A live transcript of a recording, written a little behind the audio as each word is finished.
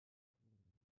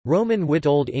Roman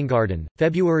Witold Ingarden,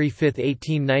 February 5,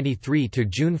 1893 to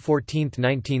June 14,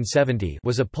 1970,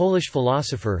 was a Polish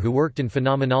philosopher who worked in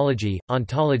phenomenology,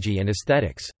 ontology and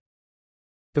aesthetics.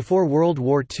 Before World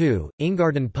War II,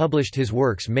 Ingarden published his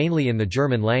works mainly in the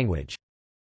German language.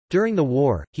 During the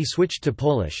war, he switched to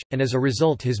Polish, and as a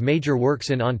result his major works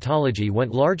in ontology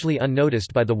went largely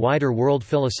unnoticed by the wider world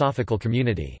philosophical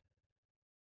community.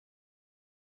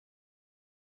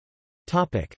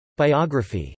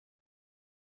 Biography.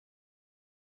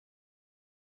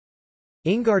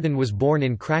 Ingarden was born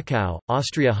in Kraków,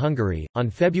 Austria-Hungary,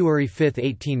 on February 5,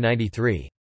 1893.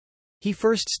 He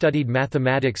first studied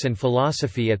mathematics and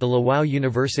philosophy at the Lwów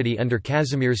University under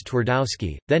Kazimierz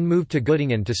Twardowski, then moved to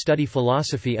Göttingen to study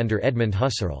philosophy under Edmund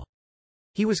Husserl.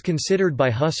 He was considered by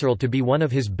Husserl to be one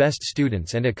of his best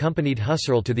students and accompanied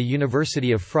Husserl to the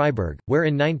University of Freiburg, where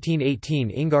in 1918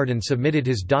 Ingarden submitted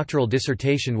his doctoral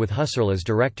dissertation with Husserl as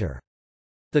director.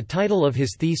 The title of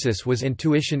his thesis was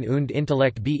Intuition und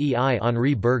Intellekt bei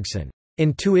Henri Bergson,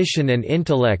 Intuition and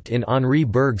Intellect in Henri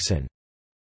Bergson.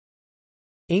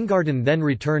 Ingarden then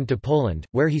returned to Poland,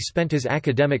 where he spent his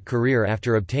academic career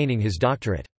after obtaining his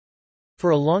doctorate.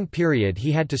 For a long period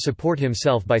he had to support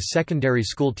himself by secondary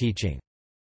school teaching.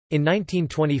 In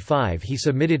 1925 he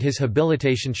submitted his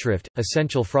Habilitationschrift,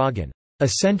 Essential Fragen,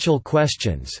 Essential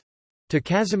Questions, to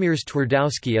Kazimierz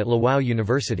Twardowski at Lwów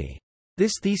University.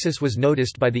 This thesis was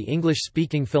noticed by the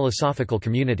English-speaking philosophical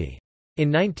community. In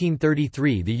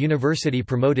 1933 the university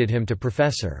promoted him to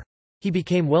professor. He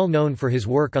became well known for his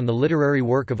work on the literary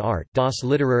work of art, das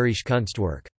literarische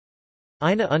Kunstwerk.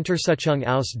 Eine Untersuchung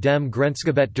aus dem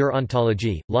Grenzgebiet der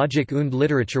Ontologie, Logik und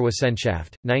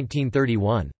Literaturwissenschaft,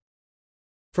 1931.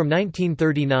 From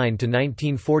 1939 to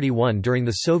 1941 during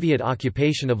the Soviet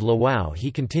occupation of Lwów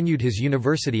he continued his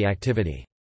university activity.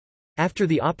 After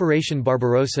the Operation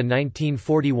Barbarossa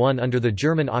 1941 under the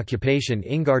German occupation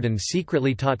Ingarden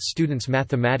secretly taught students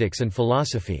mathematics and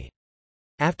philosophy.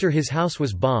 After his house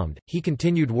was bombed, he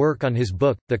continued work on his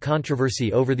book, The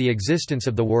Controversy over the Existence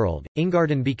of the World.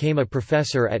 Ingarden became a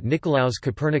professor at Nicolaus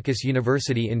Copernicus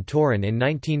University in Torun in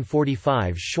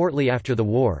 1945 shortly after the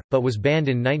war, but was banned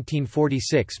in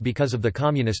 1946 because of the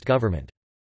communist government.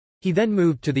 He then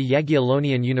moved to the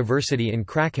Jagiellonian University in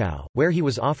Kraków, where he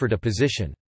was offered a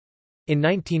position. In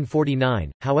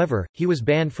 1949, however, he was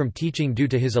banned from teaching due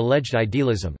to his alleged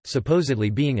idealism, supposedly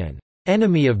being an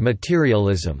enemy of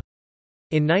materialism.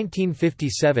 In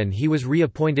 1957 he was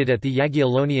reappointed at the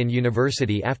Jagiellonian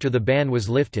University after the ban was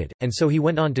lifted, and so he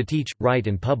went on to teach, write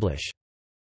and publish.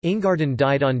 Ingarden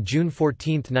died on June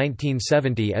 14,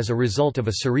 1970 as a result of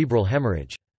a cerebral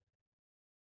hemorrhage.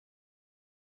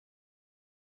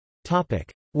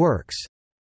 Works.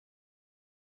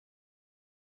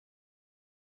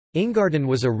 Ingarden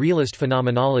was a realist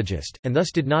phenomenologist, and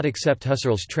thus did not accept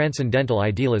Husserl's transcendental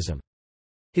idealism.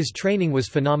 His training was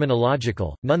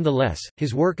phenomenological, nonetheless,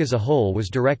 his work as a whole was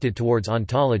directed towards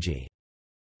ontology.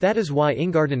 That is why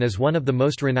Ingarden is one of the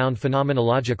most renowned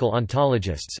phenomenological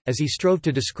ontologists, as he strove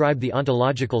to describe the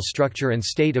ontological structure and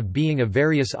state of being of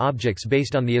various objects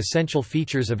based on the essential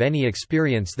features of any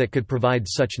experience that could provide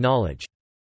such knowledge.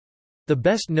 The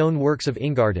best-known works of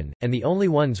Ingarden, and the only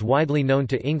ones widely known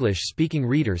to English-speaking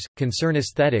readers, concern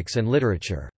aesthetics and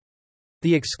literature.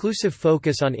 The exclusive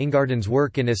focus on Ingarden's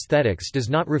work in aesthetics does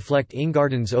not reflect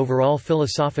Ingarden's overall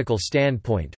philosophical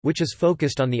standpoint, which is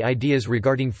focused on the ideas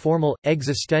regarding formal,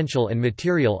 existential and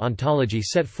material ontology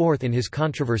set forth in his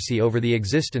Controversy over the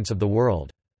Existence of the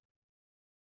World.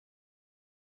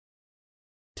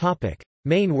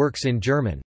 Main works in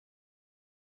German.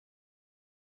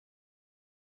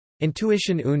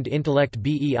 Intuition und Intellekt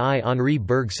bei Henri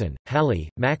Bergson, Halle,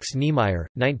 Max Niemeyer,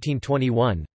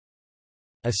 1921.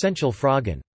 Essential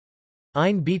Fragen.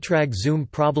 Ein Beitrag zum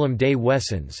Problem des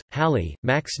Wissens, Halle,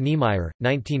 Max Niemeyer,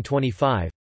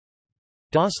 1925.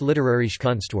 Das literarische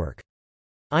Kunstwerk.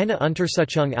 Eine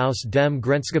Untersuchung aus dem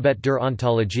Grenzgebiet der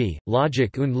Ontologie,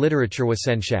 Logik und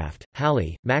Literaturwissenschaft,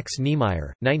 Halle, Max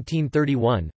Niemeyer,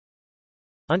 1931.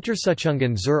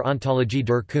 Untersuchungen zur Ontologie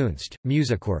der Kunst,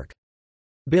 Musikwerk.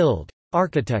 Bild.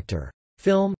 Architektur.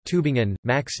 Film, Tübingen,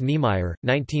 Max Niemeyer,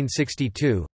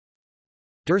 1962.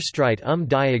 Der Streit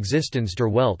die Existenz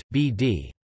der Welt,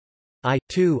 B.D. I.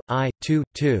 2, I. 2,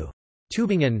 2.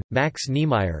 Tübingen, Max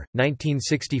Niemeyer,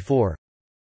 1964.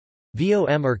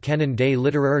 Vom Erkennen des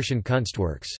literarischen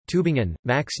Kunstwerks, Tübingen,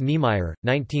 Max Niemeyer,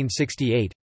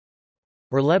 1968.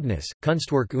 Erlebnis,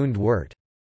 Kunstwerk und Wert.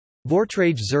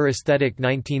 Vorträge zur Ästhetik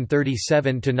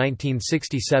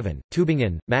 1937–1967,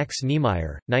 Tübingen, Max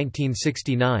Niemeyer,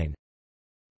 1969.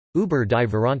 Über die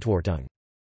Verantwortung.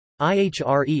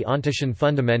 IHRE Ontischen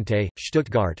Fundamente,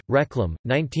 Stuttgart, Reclam,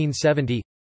 1970.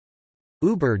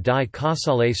 Über die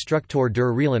Kausale Struktur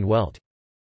der realen Welt.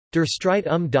 Der Streit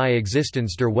die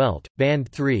Existenz der Welt,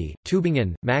 Band 3,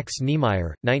 Tübingen, Max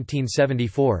Niemeyer,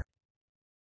 1974.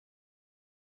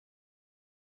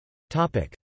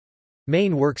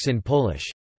 Main works in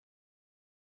Polish.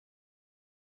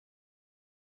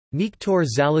 Niektóre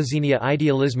zalecenia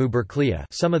idealizmu Berkeleya,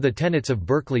 some of the tenets of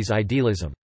Berkeley's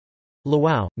idealism.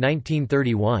 Lwów,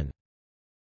 1931.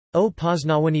 O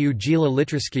poznawaniu dzieła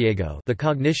literackiego, The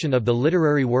Cognition of the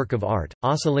Literary Work of Art,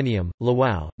 Ossolineum,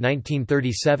 Lwów,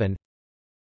 1937.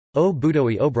 O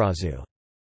budowie obrazu.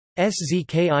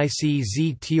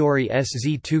 Szkicz teorii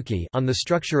sztuki on the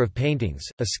Structure of Paintings,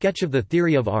 A Sketch of the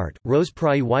Theory of Art,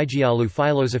 Rozprawy Wydziału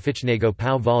Filozoficznego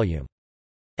POW Vol.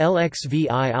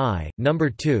 LXVII, No.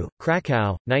 2,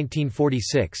 Krakow,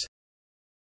 1946.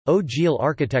 O dziel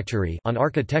architectury on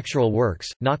Architectural Works,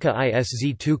 Nauka i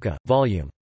Sztuka, Vol.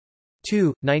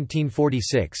 2,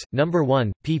 1946, No.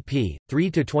 1, pp.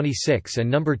 3–26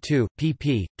 and No. 2,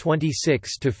 pp.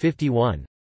 26–51.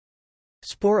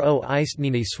 Spor o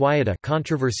istnienie świata,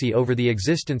 Controversy over the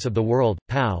Existence of the World,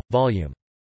 POW, Vol.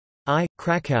 I,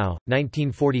 Krakow,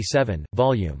 1947,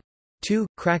 Vol. 2,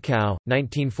 Krakow,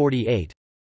 1948.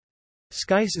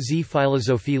 Skis z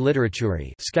filozofii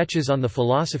literatury, Sketches on the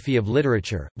Philosophy of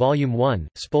Literature, Volume 1,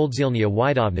 Spoldzielnia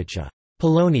Wydawnicza,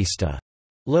 Polonista,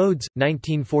 Lodz,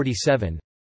 1947.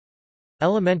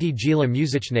 Elementi dzieła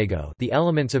muzycznego, The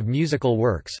Elements of Musical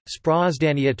Works,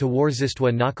 Sprawozdania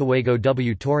towarzystwa naukowego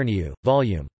w Toruniu,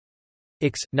 Vol.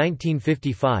 X,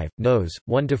 1955, Nos.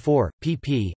 1–4,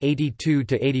 pp.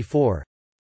 82–84.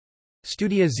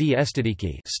 Studia z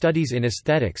estetyki, Studies in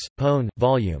Aesthetics, Pone,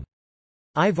 Vol.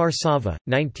 I Warszawa,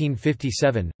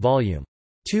 1957, Vol.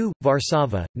 2,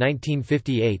 Warszawa,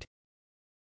 1958.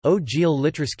 O dziel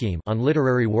literackim on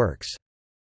Literary Works.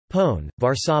 Pone,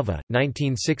 Warszawa,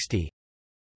 1960.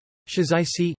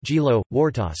 Szczycy, dzieło,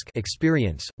 wartosk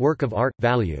Experience, Work of Art,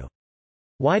 Value.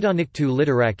 Wydawnictwo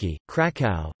Literackie,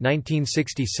 Krakow,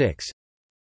 1966.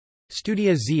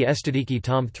 Studia z estetyki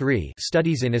Tom 3,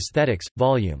 Studies in Aesthetics,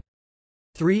 Vol.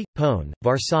 3, Pone,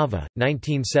 Warszawa,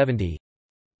 1970.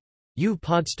 U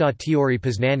podsta teorii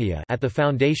poznania At the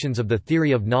Foundations of the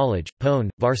Theory of Knowledge, Pone,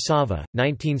 Warszawa,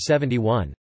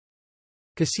 1971.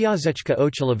 Książeczka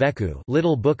o człowieku,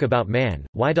 Little Book About Man,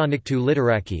 Wydawnictwo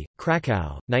Literackie,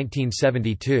 Krakow,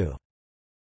 1972.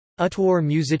 Utwór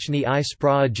muzyczny I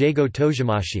sprawa jego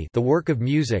tożsamości, The Work of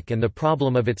Music and the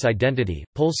Problem of Its Identity,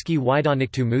 Polskie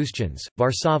Wydawnictwo Muzyczne,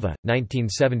 Warszawa,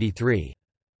 1973.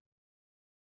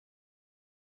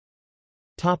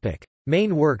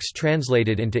 Main works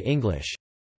translated into English.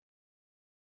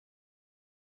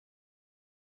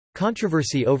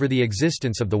 Controversy over the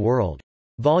Existence of the World.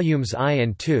 Volumes I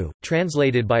and II,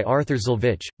 translated by Arthur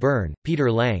Zylvich, Bern,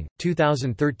 Peter Lang,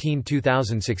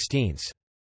 2013–2016.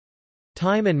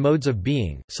 Time and Modes of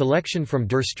Being, Selection from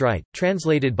Der Streit,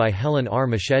 translated by Helen R.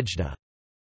 Mashejda.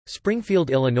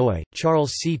 Springfield, Illinois,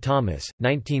 Charles C. Thomas,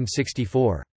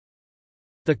 1964.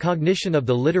 The Cognition of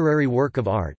the Literary Work of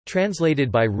Art,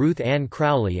 translated by Ruth Ann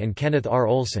Crowley and Kenneth R.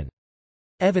 Olson.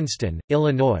 Evanston,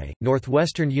 Illinois,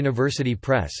 Northwestern University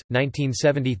Press,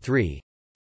 1973.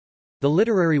 The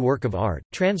Literary Work of Art,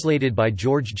 translated by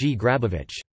George G.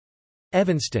 Grabovich.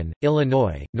 Evanston,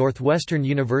 Illinois, Northwestern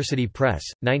University Press,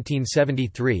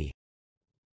 1973.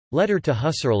 Letter to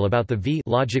Husserl about the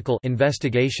logical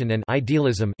investigation and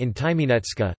idealism in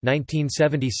Tymieniecka,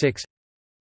 1976.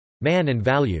 Man and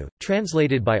Value,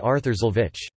 translated by Arthur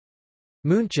Zylvich.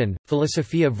 München,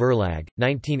 Philosophia Verlag,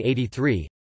 1983.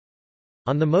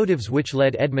 On the Motives Which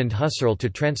Led Edmund Husserl to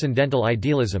Transcendental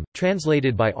Idealism,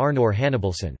 translated by Arnor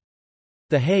Hannibalsson.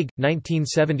 The Hague,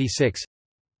 1976.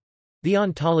 The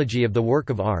Ontology of the Work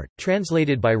of Art,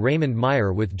 translated by Raymond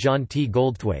Meyer with John T.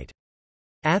 Goldthwait.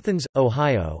 Athens,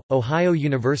 Ohio, Ohio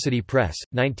University Press,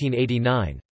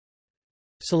 1989.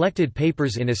 Selected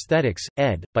Papers in Aesthetics,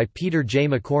 ed. by Peter J.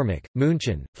 McCormick,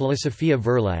 München, Philosophia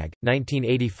Verlag,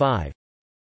 1985.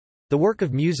 The Work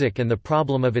of Music and the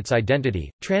Problem of Its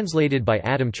Identity, translated by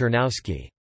Adam Chernowski.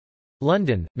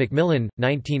 London, Macmillan,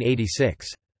 1986.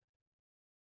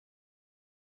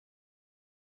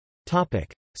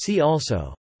 See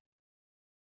also: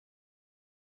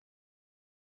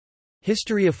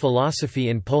 History of philosophy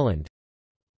in Poland,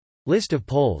 List of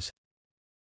Poles.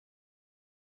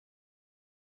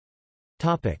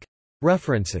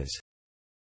 References.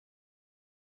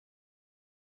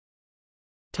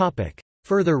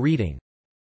 Further reading.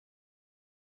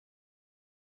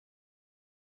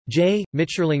 J.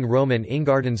 Mitscherling Roman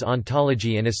Ingarden's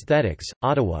Ontology and Aesthetics,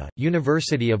 Ottawa,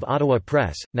 University of Ottawa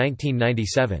Press,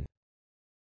 1997.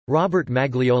 Robert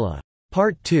Magliola.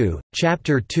 Part 2,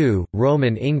 Chapter 2,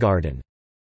 Roman Ingarden.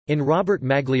 In Robert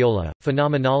Magliola,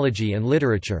 Phenomenology and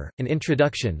Literature, An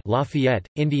Introduction, Lafayette,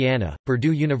 Indiana,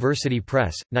 Purdue University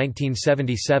Press,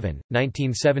 1977,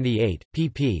 1978,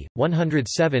 pp.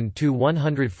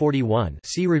 107–141.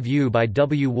 See review by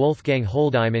W. Wolfgang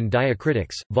Holdheim in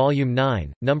Diacritics, Volume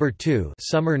 9, No. 2,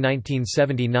 Summer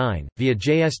 1979, via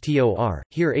JSTOR.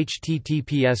 Here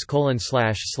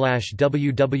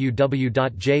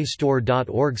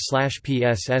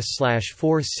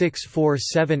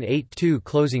https://www.jstore.org/pss/464782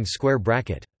 closing square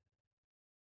bracket.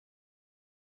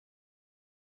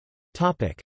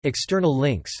 Topic: External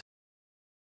links.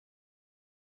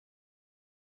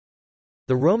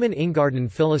 The Roman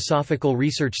Ingarden Philosophical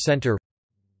Research Center.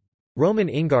 Roman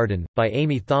Ingarden, by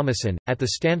Amy Thomason, at the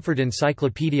Stanford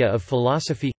Encyclopedia of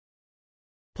Philosophy.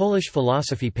 Polish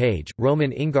philosophy page,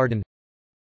 Roman Ingarden.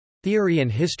 Theory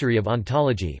and History of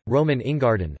Ontology, Roman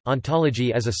Ingarden,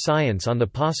 Ontology as a Science on the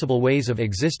Possible Ways of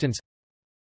Existence.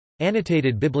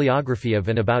 Annotated bibliography of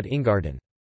and about Ingarden.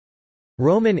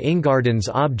 Roman Ingarden's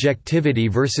Objectivity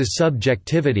versus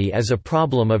Subjectivity as a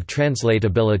Problem of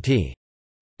Translatability,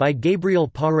 by Gabriel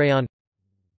Pareon.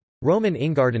 Roman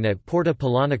Ingarden at Porta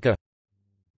Polonica.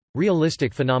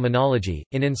 Realistic Phenomenology,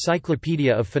 in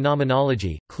Encyclopedia of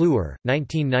Phenomenology, Kluwer,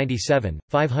 1997,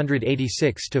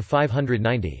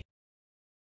 586–590.